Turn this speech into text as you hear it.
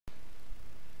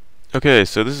Okay,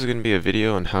 so this is going to be a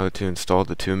video on how to install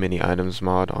the Too Many Items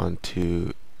mod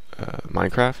onto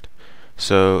Minecraft.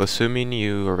 So assuming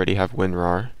you already have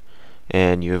WinRAR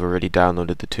and you have already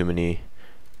downloaded the Too Many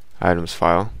Items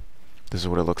file, this is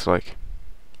what it looks like.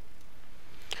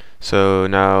 So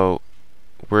now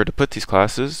where to put these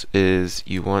classes is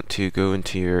you want to go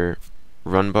into your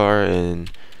run bar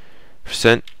and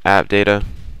 %appdata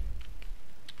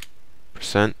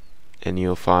 %, and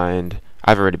you'll find,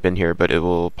 I've already been here, but it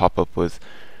will pop up with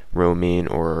roaming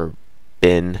or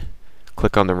bin.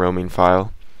 Click on the roaming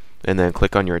file and then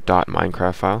click on your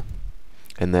 .minecraft file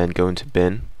and then go into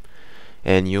bin,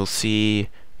 and you'll see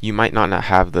you might not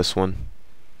have this one.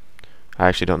 I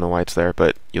actually don't know why it's there,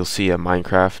 but you'll see a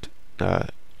Minecraft,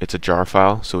 it's a jar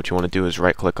file. So what you want to do is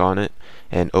right click on it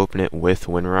and open it with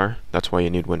WinRAR. That's why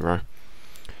you need WinRAR.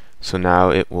 So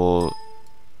now it will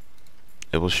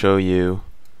show you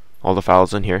all the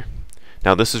files in here.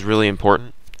 Now this is really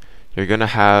important. You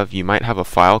might have a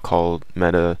file called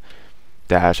meta-inf.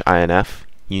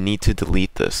 You need to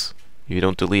delete this. If you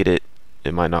don't delete it,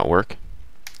 it might not work.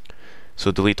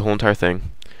 So delete the whole entire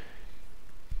thing.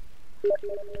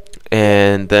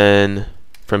 And then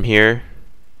from here,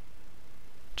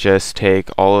 just take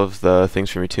all of the things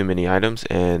from your Too Many Items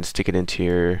and stick it into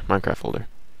your Minecraft folder.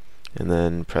 And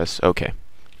then press OK.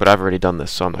 But I've already done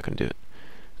this, so I'm not going to do it.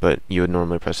 But you would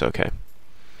normally press OK.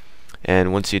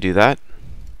 And once you do that,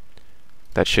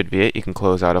 that should be it. You can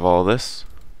close out of all of this.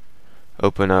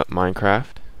 Open up Minecraft.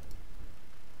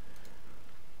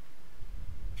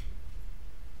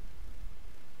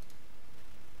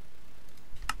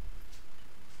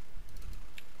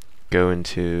 Go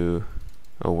into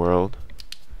a world.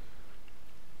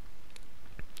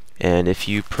 And if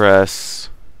you press,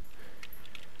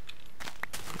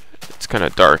 it's kind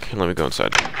of dark. Let me go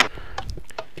inside.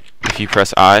 If you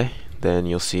press I, then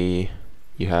you'll see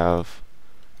you have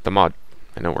the mod,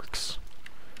 and it works.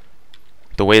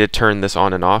 The way to turn this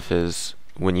on and off is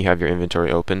when you have your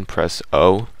inventory open, press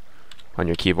O on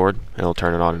your keyboard, and it'll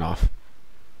turn it on and off.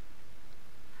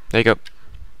 There you go.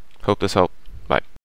 Hope this helped. Bye.